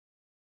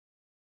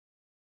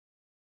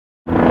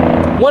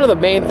one of the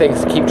main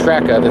things to keep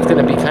track of that's going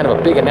to be kind of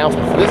a big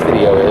announcement for this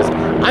video is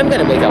I'm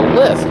going to make a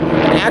list,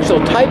 an actual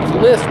typed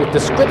list with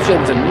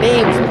descriptions and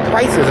names and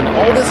prices and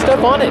all this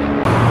stuff on it.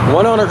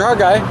 One Owner Car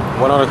Guy,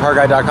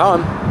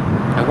 oneownercarguy.com.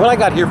 And what I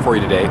got here for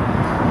you today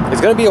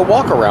is going to be a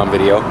walk around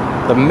video.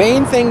 The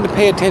main thing to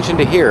pay attention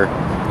to here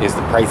is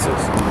the prices.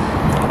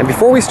 And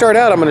before we start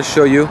out, I'm going to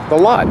show you the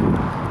lot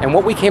and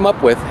what we came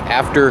up with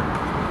after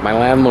my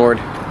landlord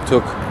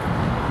took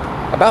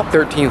about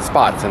 13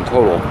 spots in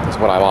total is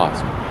what I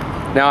lost.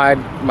 Now,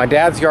 my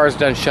dad's yard's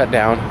done shut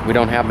down. We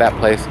don't have that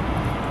place.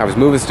 I was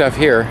moving stuff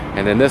here,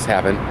 and then this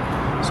happened.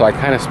 So I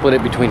kind of split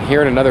it between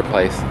here and another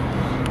place.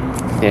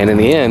 And in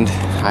the end,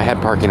 I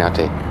had parking out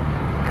to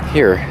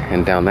here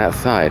and down that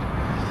side.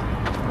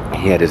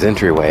 He had his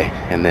entryway,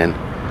 and then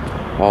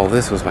all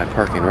this was my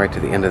parking right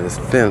to the end of this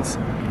fence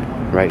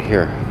right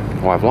here.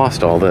 Well, I've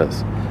lost all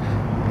this.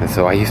 And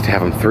so I used to have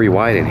them 3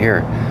 wide in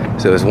here.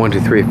 So it was 1, 2,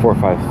 3, 4,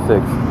 5,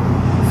 6,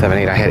 7,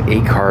 8. I had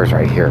 8 cars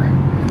right here.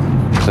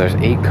 So there's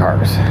 8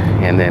 cars.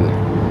 And then,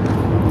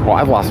 well,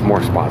 I've lost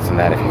more spots than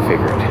that if you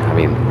figure it. I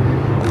mean,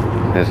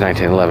 there's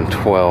 19, 11,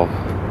 12,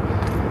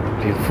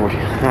 15, 14.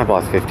 I've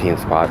lost 15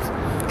 spots.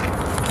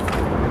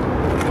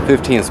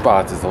 15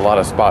 spots is a lot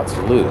of spots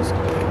to lose.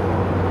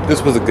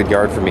 This was a good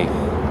yard for me.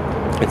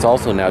 It's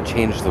also now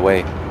changed the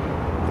way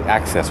the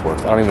access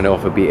works. I don't even know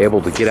if I'd be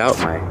able to get out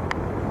my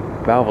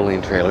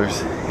Valvoline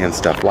trailers and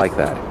stuff like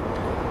that.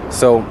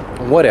 So,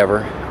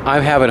 whatever.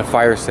 I'm having a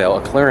fire sale,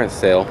 a clearance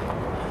sale.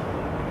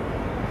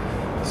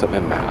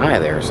 Something in my eye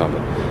there or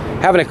something.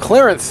 Having a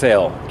clearance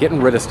sale,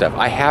 getting rid of stuff.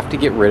 I have to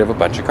get rid of a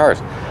bunch of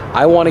cars.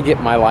 I want to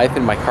get my life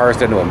and my cars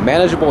down to a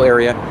manageable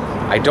area.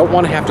 I don't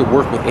want to have to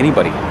work with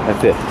anybody.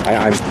 That's it.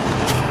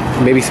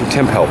 I'm maybe some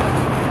temp help.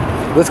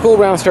 Let's go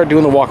around and start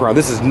doing the walk around.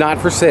 This is not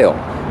for sale,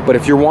 but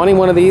if you're wanting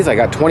one of these, I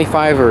got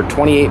 25 or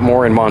 28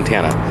 more in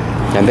Montana,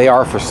 and they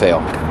are for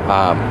sale.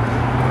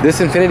 This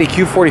Infiniti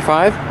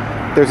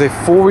Q45, there's a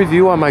full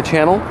review on my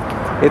channel.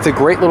 It's a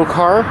great little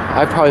car.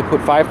 I probably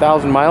put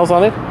 5,000 miles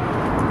on it,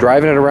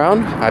 driving it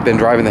around. I've been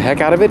driving the heck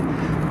out of it.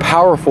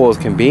 Powerful as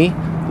can be.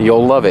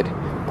 You'll love it.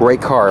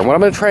 Great car. And what I'm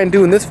going to try and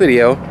do in this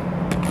video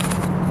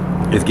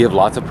is give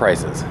lots of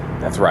prices.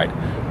 That's right,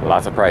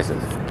 lots of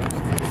prices.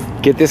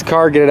 Get this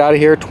car, get it out of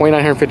here,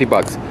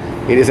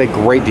 $2,950. It is a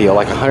great deal,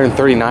 like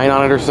 139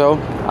 on it or so.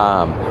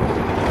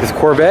 This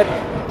Corvette,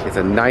 it's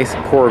a nice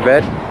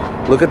Corvette.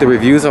 Look at the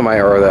reviews on my,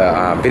 or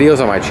the videos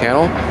on my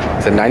channel.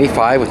 It's a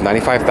 95 with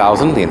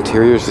 95,000. The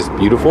interior is just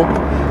beautiful.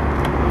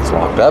 It's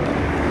locked up.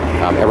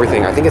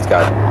 Everything, I think it's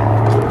got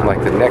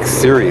like the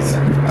next series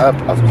up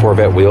of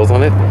Corvette wheels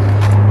on it.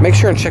 Make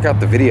sure and check out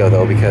the video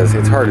though, because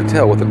it's hard to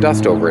tell with the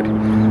dust over it.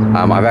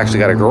 I've actually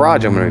got a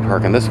garage I'm going to be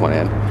parking this one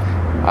in.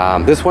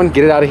 This one,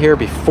 get it out of here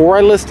before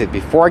I list it,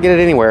 before I get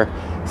it anywhere,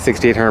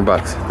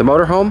 $6,800. The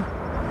motorhome,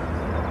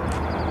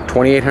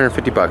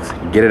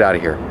 $2,850. Get it out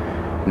of here.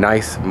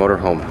 Nice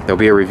motorhome. There'll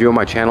be a review on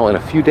my channel in a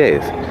few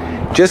days.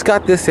 Just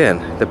got this in.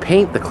 The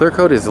paint, the clear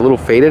coat is a little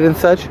faded and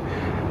such,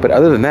 but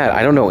other than that,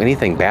 I don't know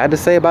anything bad to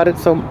say about it.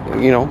 So,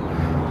 you know,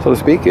 so to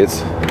speak,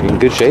 it's in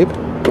good shape.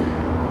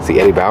 See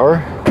Eddie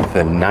Bauer with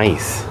a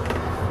nice,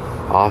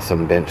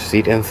 awesome bench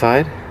seat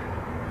inside.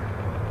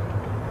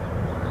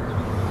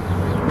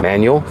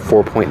 Manual,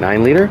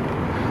 4.9 liter.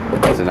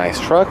 It's a nice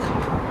truck.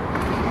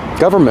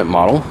 Government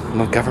model.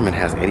 Well, government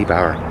has Eddie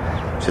Bauer.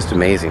 It's just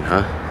amazing,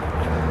 huh?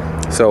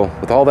 So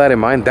with all that in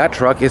mind, that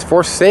truck is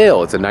for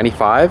sale. It's a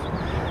 95.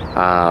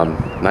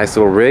 Nice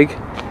little rig.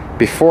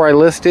 Before I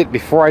list it,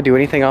 before I do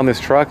anything on this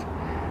truck,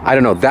 I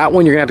don't know. That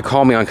one you're gonna have to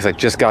call me on because I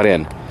just got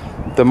in.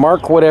 The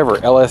Mark whatever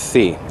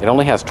LSC. It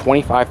only has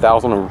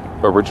 25,000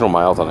 original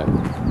miles on it.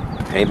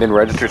 Ain't been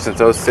registered since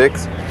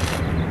 06.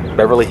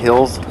 Beverly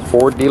Hills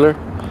Ford dealer.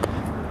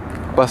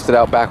 Busted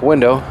out back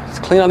window. It's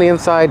clean on the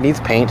inside, needs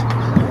paint.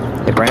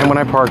 It ran when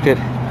I parked it.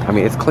 I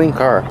mean, it's a clean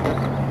car.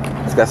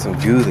 It's got some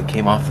goo that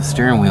came off the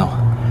steering wheel.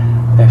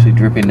 Actually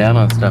dripping down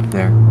on stuff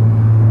there.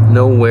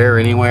 No wear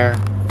anywhere.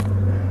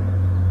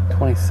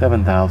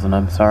 27,000,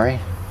 I'm sorry.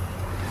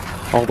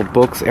 All the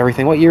books,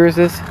 everything. What year is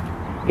this?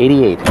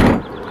 88.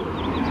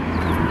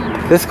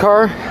 This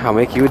car, I'll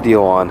make you a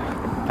deal on.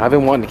 I've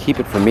been wanting to keep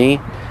it for me,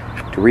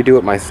 to redo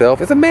it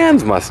myself. It's a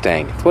man's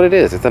Mustang. That's what it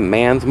is. It's a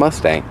man's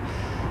Mustang.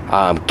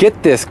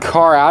 Get this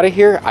car out of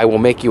here. I will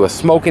make you a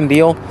smoking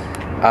deal.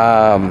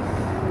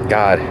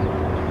 God,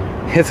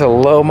 it's a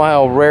low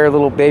mile, rare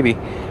little baby.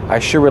 I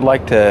sure would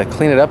like to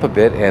clean it up a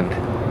bit and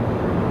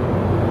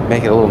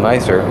make it a little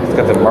nicer. It's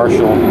got the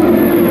Marshall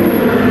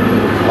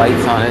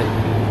lights on it.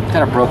 It's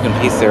got a broken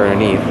piece there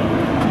underneath.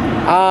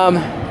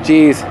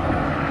 Geez,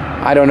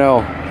 I don't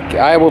know.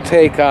 I will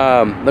take,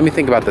 let me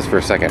think about this for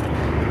a second.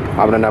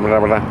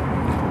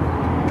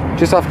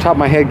 Just off the top of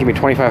my head, give me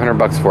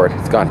 $2,500 for it.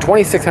 It's gone.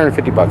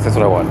 $2,650, that's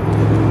what I want.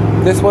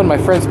 This one, my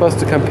friend's supposed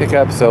to come pick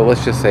up, so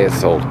let's just say it's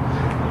sold.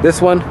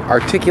 This one,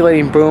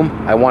 articulating boom,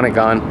 I want it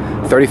gone.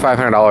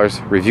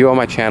 $3,500. Review on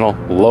my channel,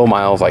 low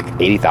miles, like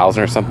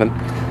 80,000 or something.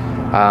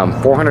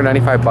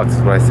 $495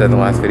 is what I said in the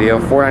last video.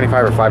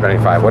 $495 or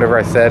 $595, whatever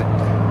I said,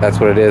 that's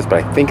what it is.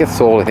 But I think it's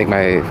sold. I think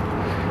my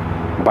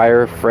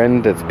buyer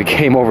friend that's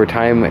became over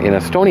time in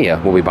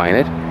Estonia will be buying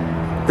it.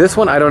 This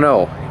one, I don't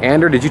know.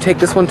 Ander, did you take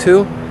this one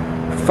too?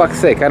 For fuck's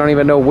sake, I don't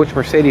even know which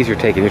Mercedes you're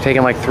taking. You're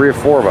taking like 3 or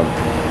 4 of them.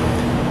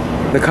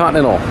 The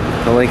Continental,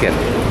 the Lincoln.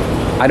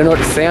 I don't know what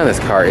to say on this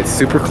car. It's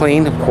super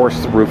clean. Of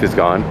course, the roof is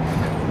gone.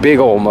 Big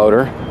old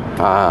motor.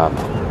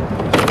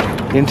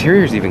 The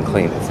interior's even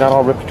clean. It's not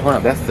all ripped and torn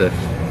up. That's the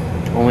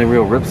only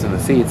real rips in the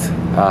seats.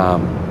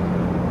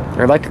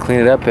 I'd like to clean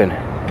it up and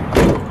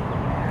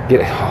get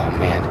it. Oh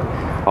man,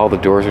 all the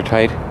doors are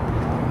tight.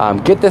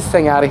 Get this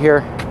thing out of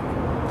here.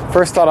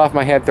 First thought off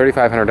my head,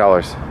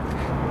 $3,500.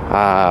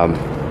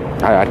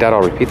 I doubt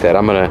I'll repeat that.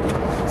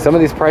 Some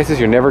of these prices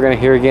you're never gonna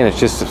hear again. It's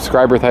just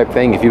subscriber type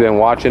thing. If you've been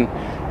watching,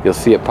 you'll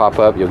see it pop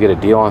up. You'll get a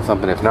deal on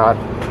something. If not,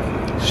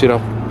 shit,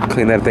 I'll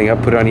clean that thing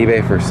up, put it on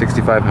eBay for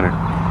 $6,500.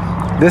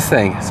 This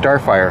thing,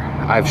 Starfire,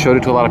 I've showed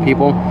it to a lot of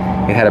people.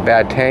 It had a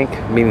bad tank,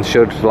 meaning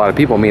showed it to a lot of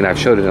people, meaning I've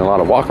showed it in a lot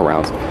of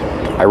walkarounds.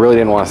 I really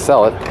didn't want to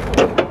sell it.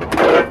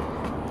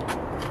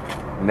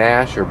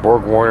 Nash or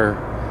Borg Warner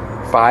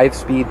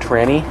 5-speed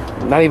tranny.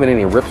 Not even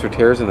any rips or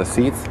tears in the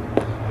seats.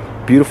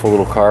 Beautiful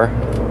little car.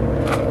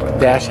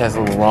 Dash has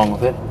a little wrong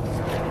with it.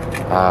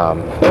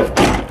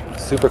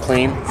 Super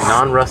clean,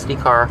 non-rusty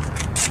car.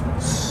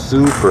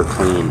 Super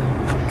clean.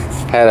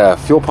 Had a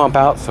fuel pump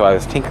out, so I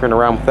was tinkering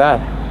around with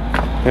that.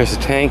 There's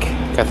the tank.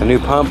 Got the new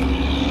pump.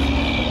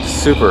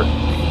 Super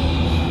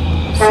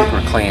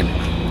clean.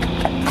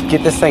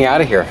 Get this thing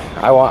out of here.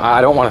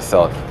 I don't want to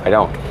sell it. I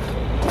don't.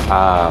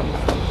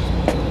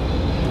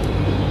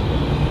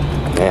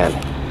 Man,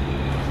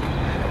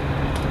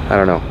 I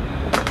don't know.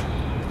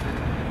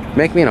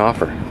 Make me an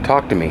offer.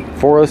 Talk to me.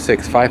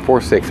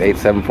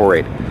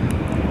 406-546-8748.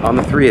 On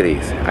the 3 of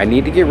these. I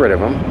need to get rid of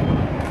them.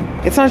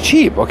 It's not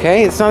cheap,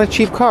 okay? It's not a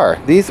cheap car.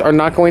 These are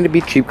not going to be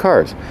cheap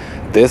cars.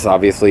 This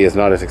obviously is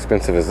not as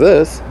expensive as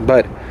this,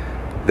 but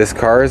this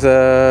car is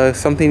a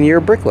something year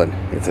Bricklin.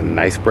 It's a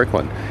nice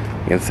Bricklin.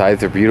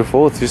 Insides are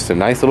beautiful. It's just a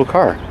nice little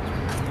car.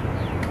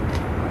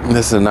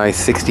 This is a nice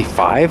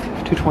 65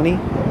 220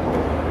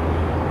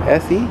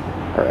 SE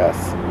or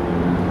S.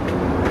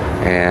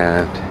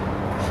 And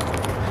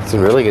it's in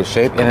really good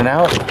shape, in and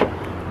out.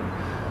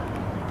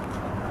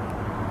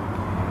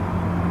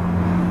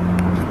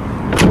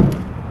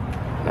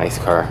 Nice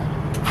car.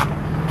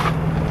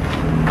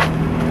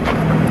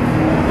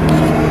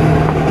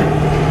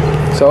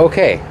 So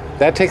okay,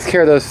 that takes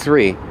care of those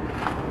 3,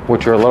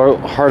 which are a little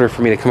harder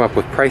for me to come up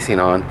with pricing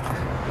on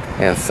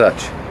and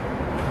such.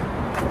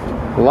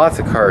 Lots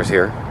of cars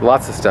here,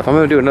 lots of stuff. I'm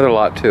going to do another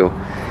lot too.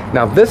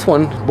 Now this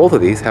one, both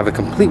of these have a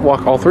complete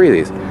walk, all 3 of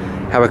these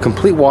have a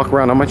complete walk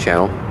around on my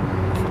channel.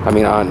 I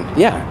mean on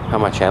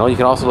my channel. You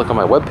can also look on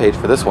my webpage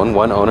for this one,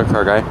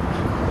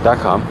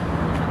 oneownercarguy.com.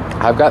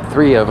 I've got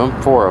 3 of them,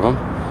 4 of them,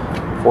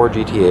 4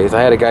 GTAs.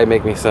 I had a guy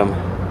make me some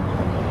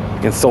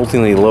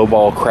insultingly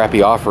lowball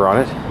crappy offer on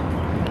it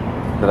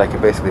that I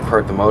could basically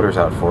pert the motors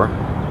out for.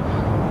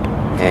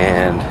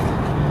 And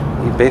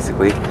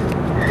basically,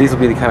 these will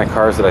be the kind of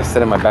cars that I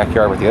sit in my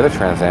backyard with the other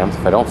Trans Ams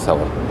if I don't sell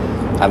them.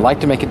 I'd like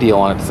to make a deal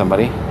on it to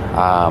somebody.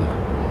 I'm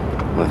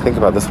going to think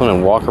about this one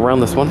and walk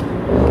around this one.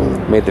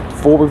 Made the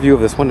full review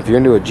of this one. If you're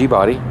into a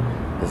G-body,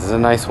 this is a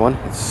nice one.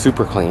 It's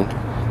super clean.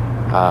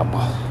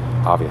 Well,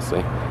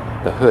 obviously,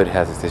 the hood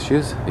has its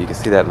issues. You can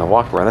see that in the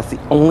walk around. That's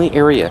the only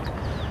area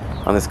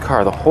on this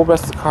car. The whole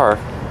rest of the car,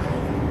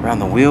 around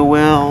the wheel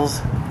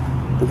wells,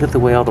 look at the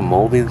way all the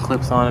molding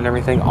clips on and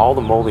everything. All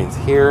the molding's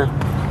here.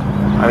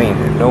 I mean,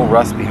 no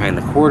rust behind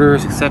the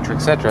quarters, etc.,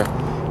 etc.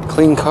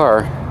 Clean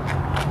car,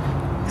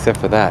 except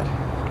for that.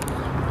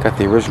 Got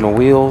the original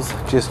wheels,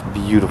 just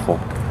beautiful.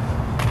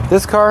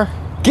 This car,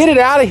 get it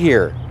out of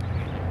here.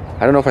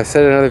 I don't know if I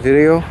said it in another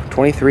video,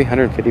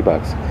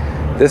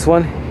 $2,350. This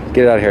one,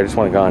 get it out of here, I just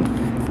want it gone.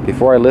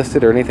 Before I list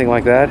it or anything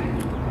like that,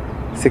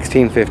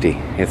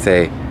 $1,650. It's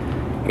a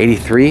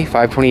 83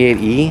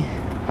 528E.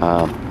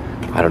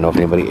 I don't know if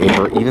anybody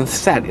ever even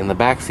sat in the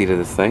back seat of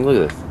this thing. Look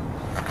at this.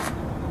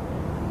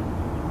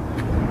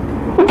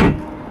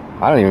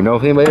 I don't even know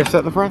if anybody ever sat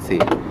in the front seat.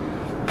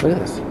 Look at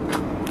this.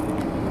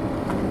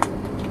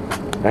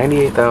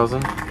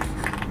 98,000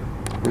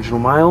 original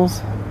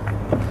miles.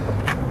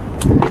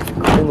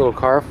 Clean little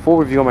car. Full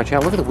review on my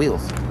channel. Look at the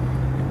wheels.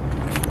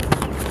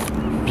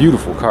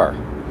 Beautiful car.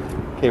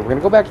 Okay, we're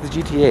gonna go back to the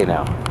GTA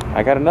now.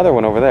 I got another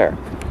one over there,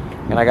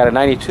 and I got a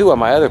 92 on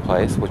my other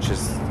place, which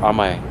is on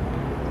my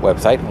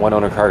website,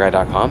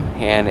 oneownercarguy.com,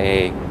 and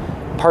a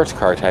parts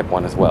car type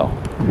one as well.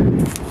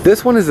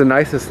 This one is the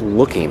nicest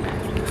looking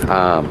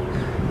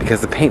because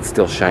the paint's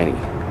still shiny.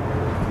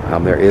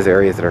 There is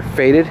areas that are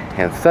faded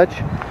and such,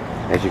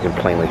 as you can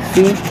plainly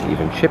see,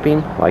 even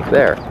chipping like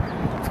there.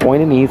 It's going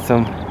to need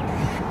some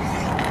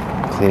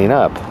cleaning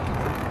up.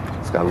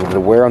 It's got a little bit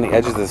of wear on the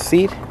edges of the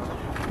seat.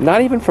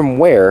 Not even from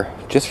wear,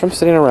 just from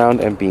sitting around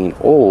and being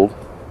old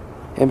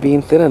and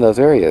being thin in those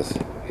areas.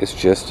 It's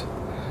just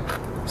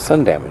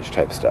sun damage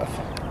type stuff.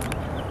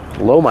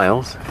 Low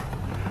miles,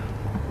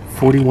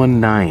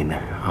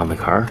 41.9 on the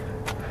car.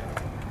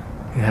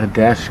 It had a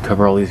dash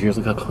cover all these years.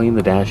 Look how clean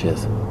the dash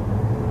is.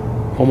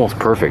 Almost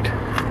perfect.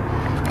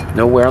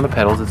 No wear on the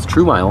pedals. It's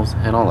true miles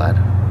and all that.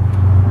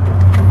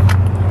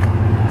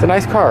 It's a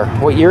nice car.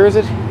 What year is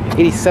it?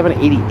 87,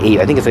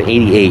 88. I think it's an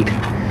 88. If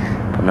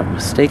I'm not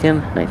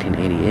mistaken.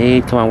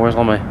 1988. Come on, where's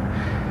all my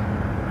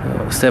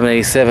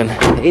 787?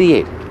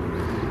 88.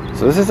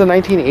 So this is a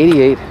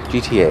 1988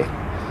 GTA.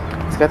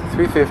 It's got the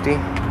 350.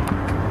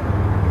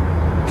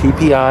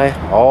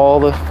 TPI. All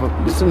the...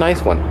 This is a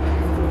nice one.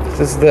 This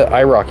is the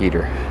IROC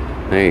eater.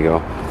 There you go.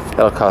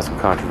 That'll cause some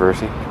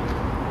controversy.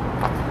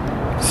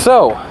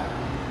 So,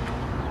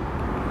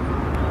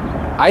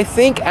 I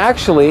think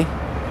actually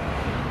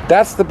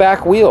that's the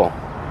back wheel.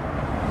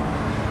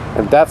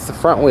 And that's the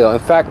front wheel. In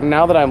fact,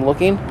 now that I'm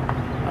looking,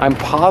 I'm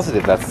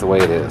positive that's the way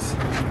it is.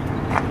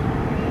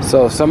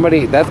 So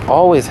somebody, that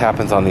always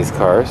happens on these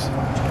cars.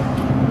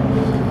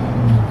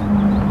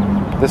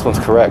 This one's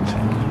correct.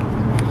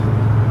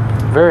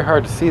 Very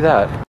hard to see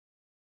that,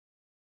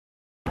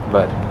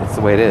 but it's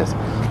the way it is.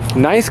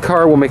 Nice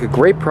car, will make a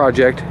great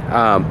project.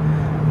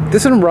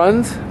 This one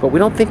runs, but we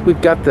don't think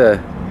we've got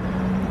the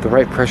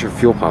right pressure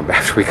fuel pump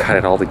after we got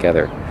it all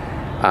together.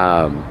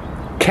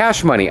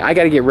 Cash money, I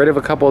got to get rid of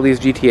a couple of these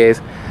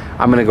GTAs.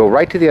 I'm going to go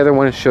right to the other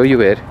one and show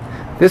you it.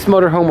 This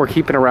motorhome we're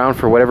keeping around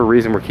for whatever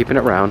reason, we're keeping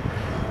it around.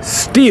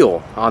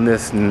 Steal on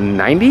this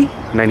 90,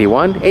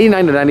 91,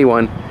 89 to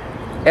 91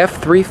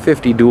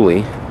 F350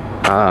 dually.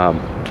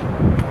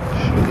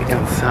 Show the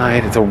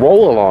inside. It's a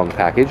roll-along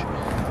package.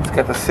 It's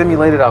got the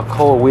simulated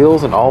Alcoa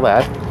wheels and all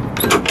that.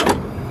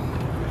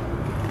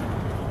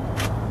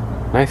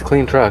 Nice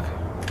clean truck.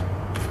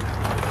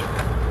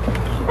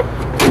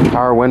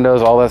 Power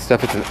windows, all that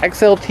stuff. It's an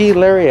XLT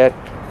Lariat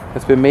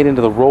that's been made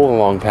into the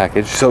roll-along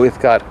package, so it's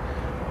got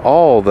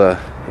all the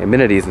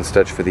amenities and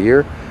such for the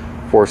year.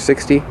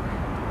 460.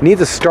 Needs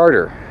a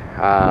starter,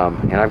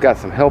 and I've got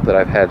some help that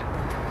I've had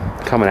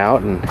coming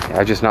out, and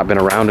I've just not been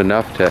around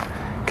enough to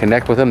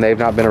connect with them. They've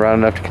not been around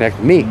enough to connect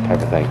with me,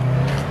 type of thing.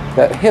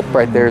 That hip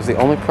right there is the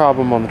only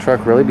problem on the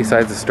truck, really,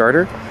 besides the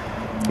starter.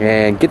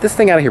 And get this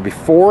thing out of here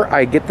before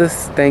I get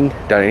this thing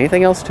done.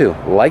 Anything else too,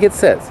 like it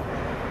says,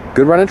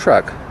 good running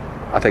truck.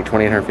 I'll take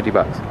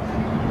 $2,850.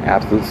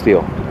 Absolute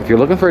steal. If you're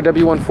looking for a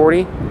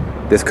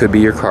W140, this could be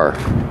your car.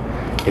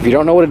 If you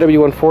don't know what a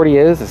W140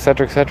 is,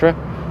 etc., etc.,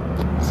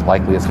 it's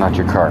likely it's not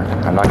your car.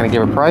 I'm not going to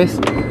give a price.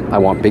 I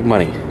want big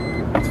money.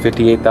 It's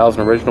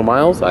 58,000 original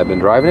miles. I've been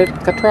driving it.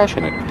 It's got trash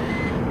in it.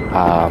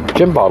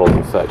 Gym bottles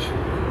and such.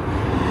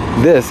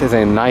 This is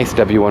a nice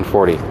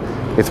W140.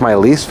 It's my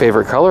least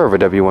favorite color of a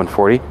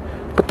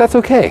W140, but that's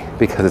okay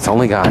because it's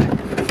only got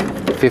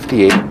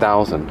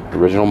 58,000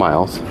 original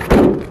miles.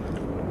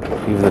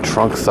 Even the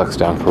trunk sucks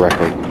down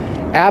correctly.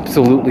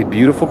 Absolutely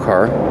beautiful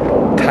car.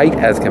 Tight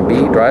as can be.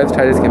 Drives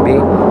tight as can be.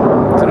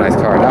 It's a nice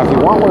car. Now, if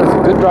you want one that's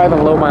a good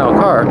driving, low mile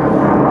car,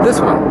 this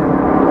one.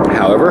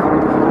 However,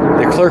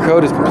 the clear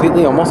coat is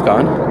completely almost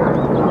gone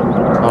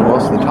on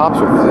most of the top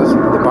surfaces.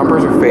 The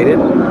bumpers are faded,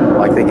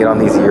 like they get on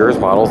these years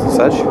models and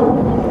such.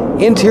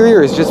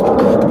 Interior is just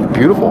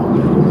beautiful.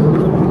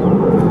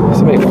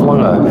 Somebody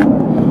flung a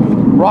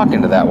rock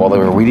into that while they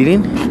were weed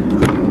eating.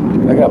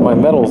 I got my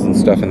medals and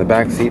stuff in the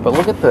back seat, but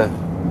look at the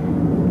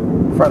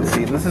front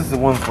seat. This is the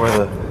ones where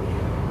the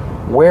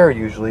wear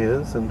usually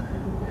is, and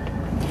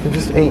there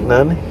just ain't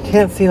none. You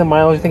can't see the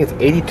mileage. I think it's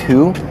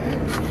 82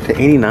 to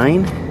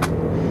 89.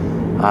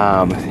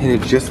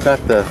 It just got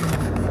the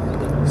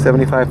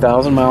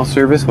 75,000 mile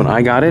service when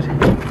I got it,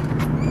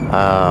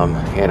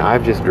 and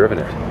I've just driven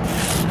it.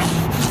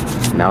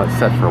 Now it's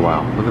set for a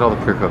while. Look at all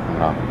the clear coat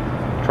coming off.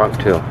 Trunk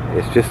too.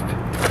 It's just,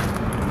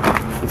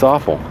 it's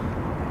awful.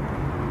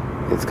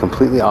 It's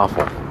completely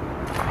awful.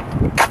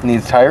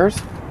 Needs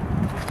tires.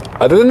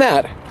 Other than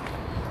that,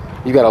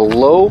 you got a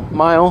low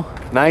mile,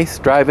 nice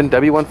driving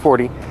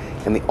W140,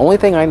 and the only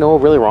thing I know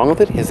really wrong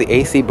with it is the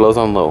AC blows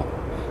on low.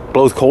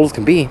 Blows cold as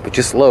can be, but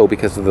just low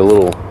because of the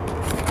little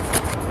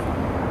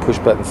push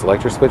button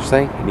selector switch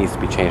thing. It needs to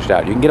be changed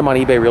out. You can get them on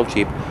eBay real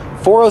cheap.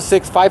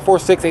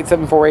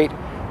 406-546-8748.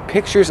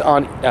 Pictures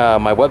on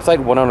my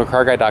website,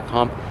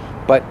 oneownercarguy.com,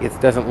 but it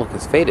doesn't look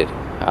as faded.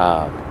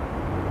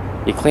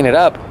 You clean it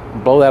up,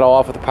 blow that all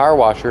off with a power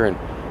washer, and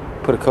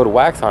put a coat of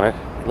wax on it.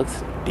 It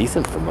looks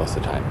decent for most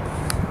of the time.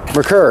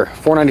 Merkur,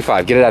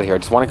 $495. Get it out of here. I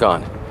just want it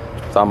gone.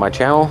 It's on my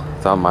channel.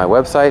 It's on my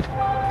website,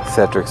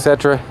 etc.,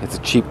 etc. It's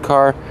a cheap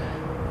car.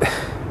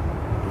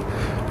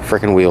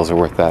 Freaking wheels are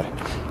worth that.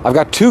 I've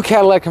got two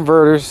Cadillac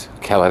converters.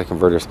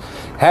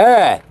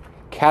 Hey,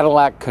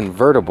 Cadillac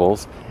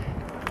convertibles.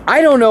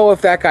 I don't know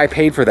if that guy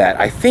paid for that.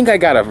 I think I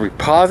got a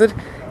reposit,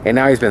 and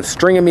now he's been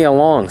stringing me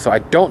along, so I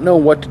don't know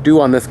what to do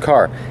on this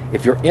car.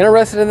 If you're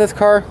interested in this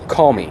car,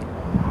 call me.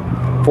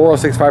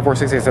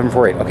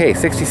 406-546-8748. Okay,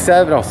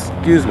 67, oh,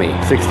 excuse me,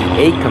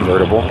 68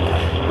 convertible.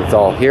 It's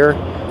all here.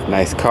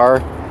 Nice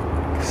car.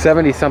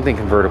 70-something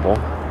convertible.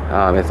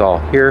 It's all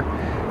here.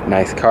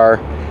 Nice car.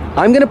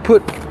 I'm going to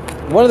put,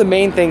 one of the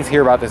main things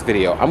here about this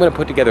video, I'm going to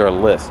put together a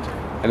list.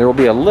 And there will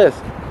be a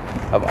list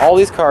of all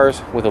these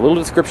cars with a little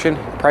description,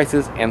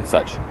 prices, and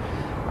such.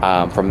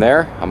 From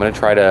there, I'm going to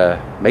try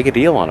to make a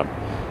deal on them.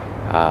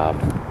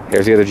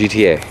 Here's the other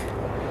GTA.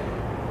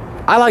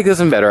 I like this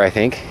one better, I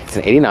think. It's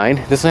an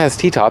 89. This one has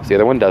T-tops, the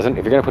other one doesn't.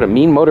 If you're gonna put a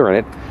mean motor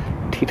in it,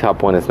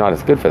 T-top one is not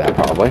as good for that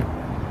probably.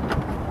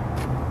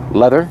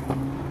 Leather,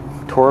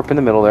 tore up in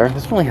the middle there.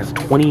 This one only has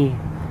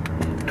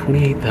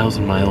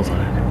 28,000 miles on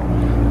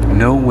it.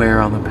 No wear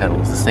on the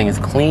pedals. This thing is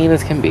clean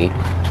as can be.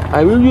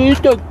 I mean,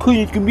 it's not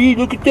clean as can be,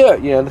 look at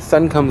that. Yeah, the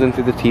sun comes in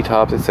through the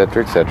T-tops,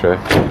 etc., etc.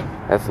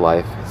 That's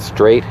life.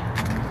 Straight,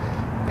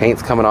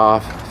 paint's coming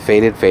off,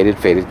 faded, faded,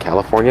 faded.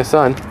 California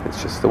sun,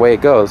 it's just the way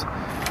it goes.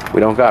 We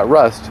don't got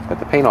rust, but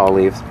the paint all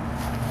leaves.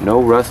 No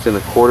rust in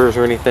the quarters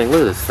or anything. Look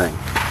at this thing.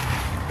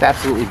 It's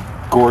absolutely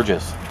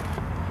gorgeous. So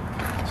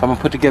I'm gonna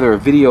put together a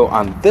video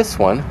on this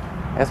one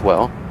as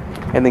well,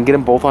 and then get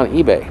them both on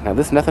eBay. Now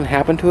this, nothing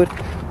happened to it.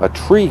 A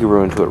tree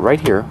grew into it right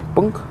here,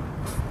 boink,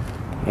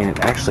 and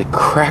it actually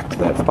cracked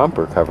that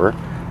bumper cover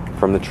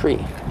from the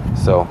tree.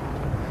 So,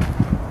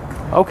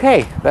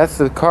 okay, that's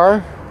the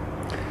car.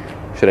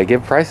 Should I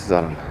give prices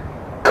on them?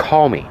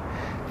 Call me.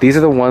 These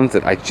are the ones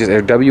that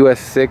they're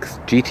WS6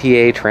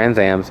 GTA Trans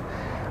Ams.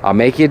 I'll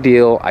make you a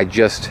deal.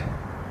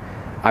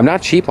 I'm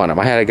not cheap on them.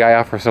 I had a guy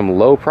offer some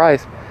low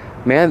price.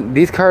 Man,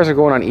 these cars are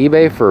going on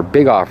eBay for a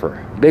big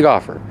offer. Big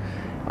offer.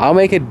 I'll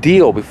make a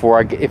deal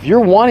before if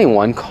you're wanting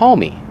one, call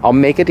me. I'll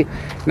make a deal.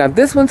 Now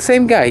this one,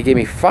 same guy, he gave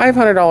me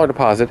 $500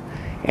 deposit,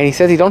 and he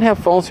says he don't have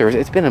phone service.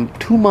 It's been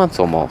 2 months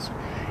almost.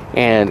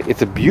 And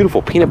it's a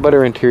beautiful peanut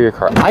butter interior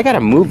car. I gotta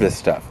move this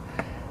stuff.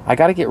 I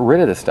gotta get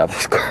rid of this stuff.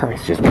 This car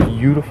is just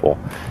beautiful.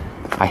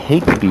 I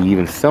hate to be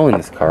even selling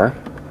this car.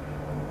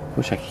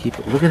 Wish I could keep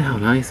it. Look at how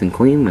nice and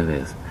clean it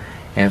is.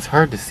 And it's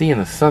hard to see in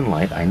the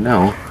sunlight, I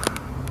know.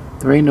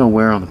 There ain't no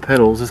wear on the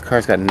pedals. This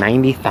car's got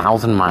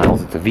 90,000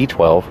 miles. It's a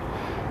V12.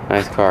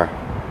 Nice car.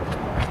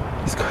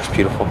 This car's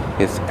beautiful.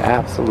 It's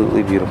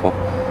absolutely beautiful.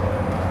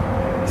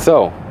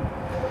 So,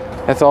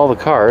 that's all the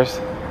cars.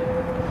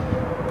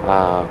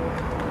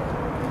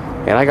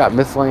 And I got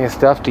miscellaneous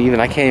stuff to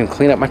I can't even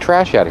clean up my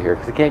trash out of here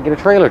because I can't get a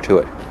trailer to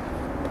it.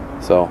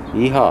 So,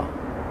 yeehaw.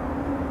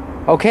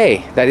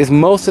 Okay, that is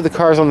most of the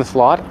cars on this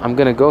lot. I'm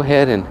gonna go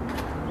ahead and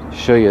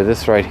show you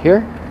this right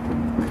here.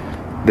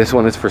 This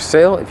one is for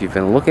sale. If you've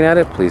been looking at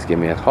it, please give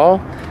me a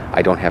call.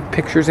 I don't have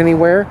pictures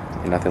anywhere,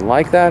 nothing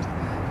like that.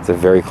 It's a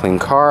very clean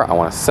car. I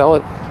want to sell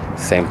it.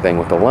 Same thing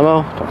with the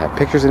limo. Don't have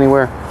pictures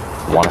anywhere.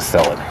 Want to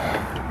sell it.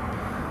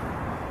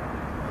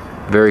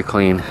 Very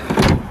clean.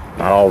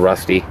 Not all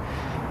rusty.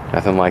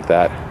 Nothing like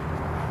that.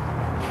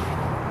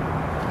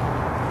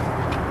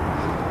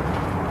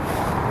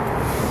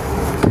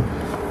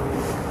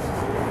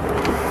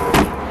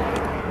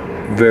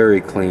 Very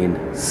clean.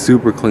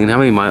 Super clean. How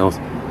many miles?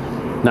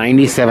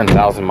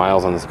 97,000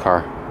 miles on this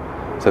car.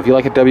 So if you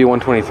like a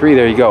W123,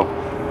 there you go.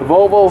 The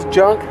Volvo's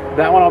junk.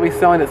 That one I'll be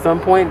selling at some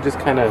point. Just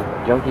kind of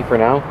junky for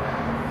now.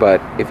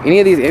 But if any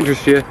of these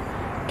interest you,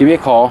 give me a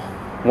call.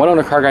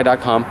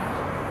 OneOwnerCarGuy.com.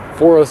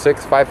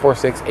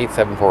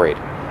 406-546-8748.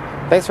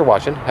 Thanks for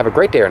watching. Have a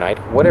great day or night,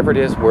 whatever it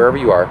is, wherever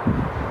you are.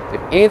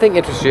 If anything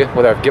interests you,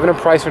 whether I've given a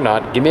price or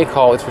not, give me a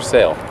call. It's for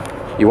sale.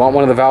 You want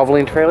one of the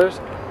Valvoline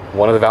trailers?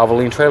 One of the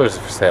Valvoline trailers is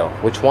for sale.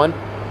 Which one?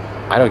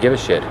 I don't give a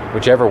shit.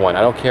 Whichever one.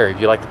 I don't care. If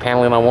you like the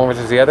paneling on one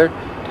versus the other,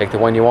 take the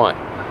one you want.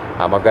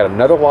 I've got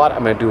another lot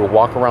I'm going to do a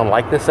walk around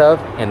like this of,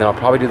 and then I'll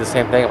probably do the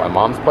same thing at my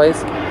mom's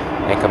place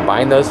and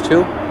combine those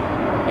two.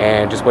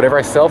 And just whatever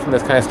I sell from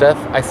this kind of stuff,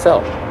 I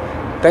sell.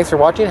 Thanks for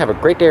watching. Have a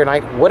great day or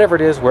night, whatever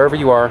it is, wherever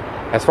you are.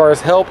 As far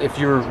as help, if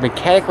you're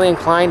mechanically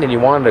inclined and you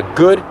wanted a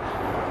good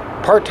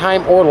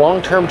part-time or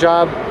long-term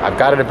job, I've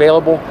got it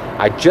available.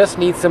 I just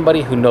need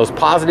somebody who knows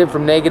positive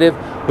from negative,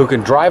 who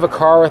can drive a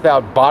car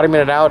without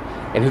bottoming it out,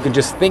 and who can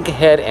just think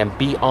ahead and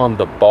be on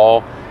the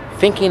ball,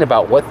 thinking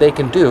about what they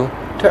can do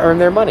to earn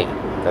their money.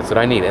 That's what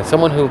I need. And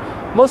someone who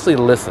mostly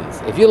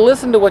listens. If you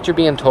listen to what you're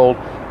being told,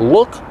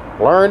 look,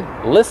 learn,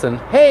 listen,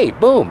 hey,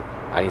 boom,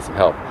 I need some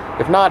help.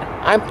 If not,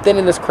 I'm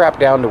thinning this crap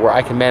down to where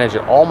I can manage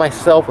it all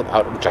myself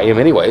without, which I am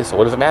anyway, so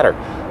what does it matter?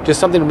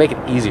 Just something to make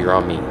it easier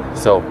on me.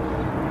 So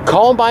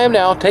call and buy them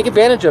now. Take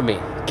advantage of me.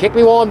 Kick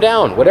me while I'm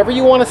down. Whatever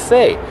you want to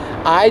say.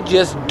 I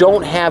just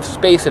don't have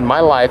space in my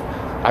life.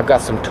 I've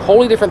got some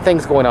totally different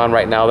things going on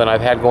right now than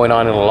I've had going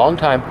on in a long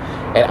time,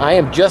 and I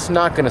am just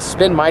not going to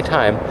spend my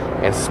time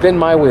and spin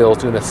my wheels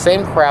doing the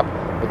same crap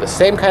with the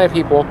same kind of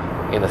people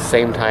in the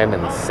same time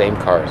in the same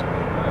cars.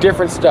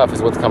 Different stuff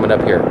is what's coming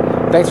up here.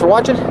 Thanks for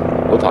watching.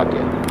 We'll talk to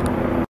you.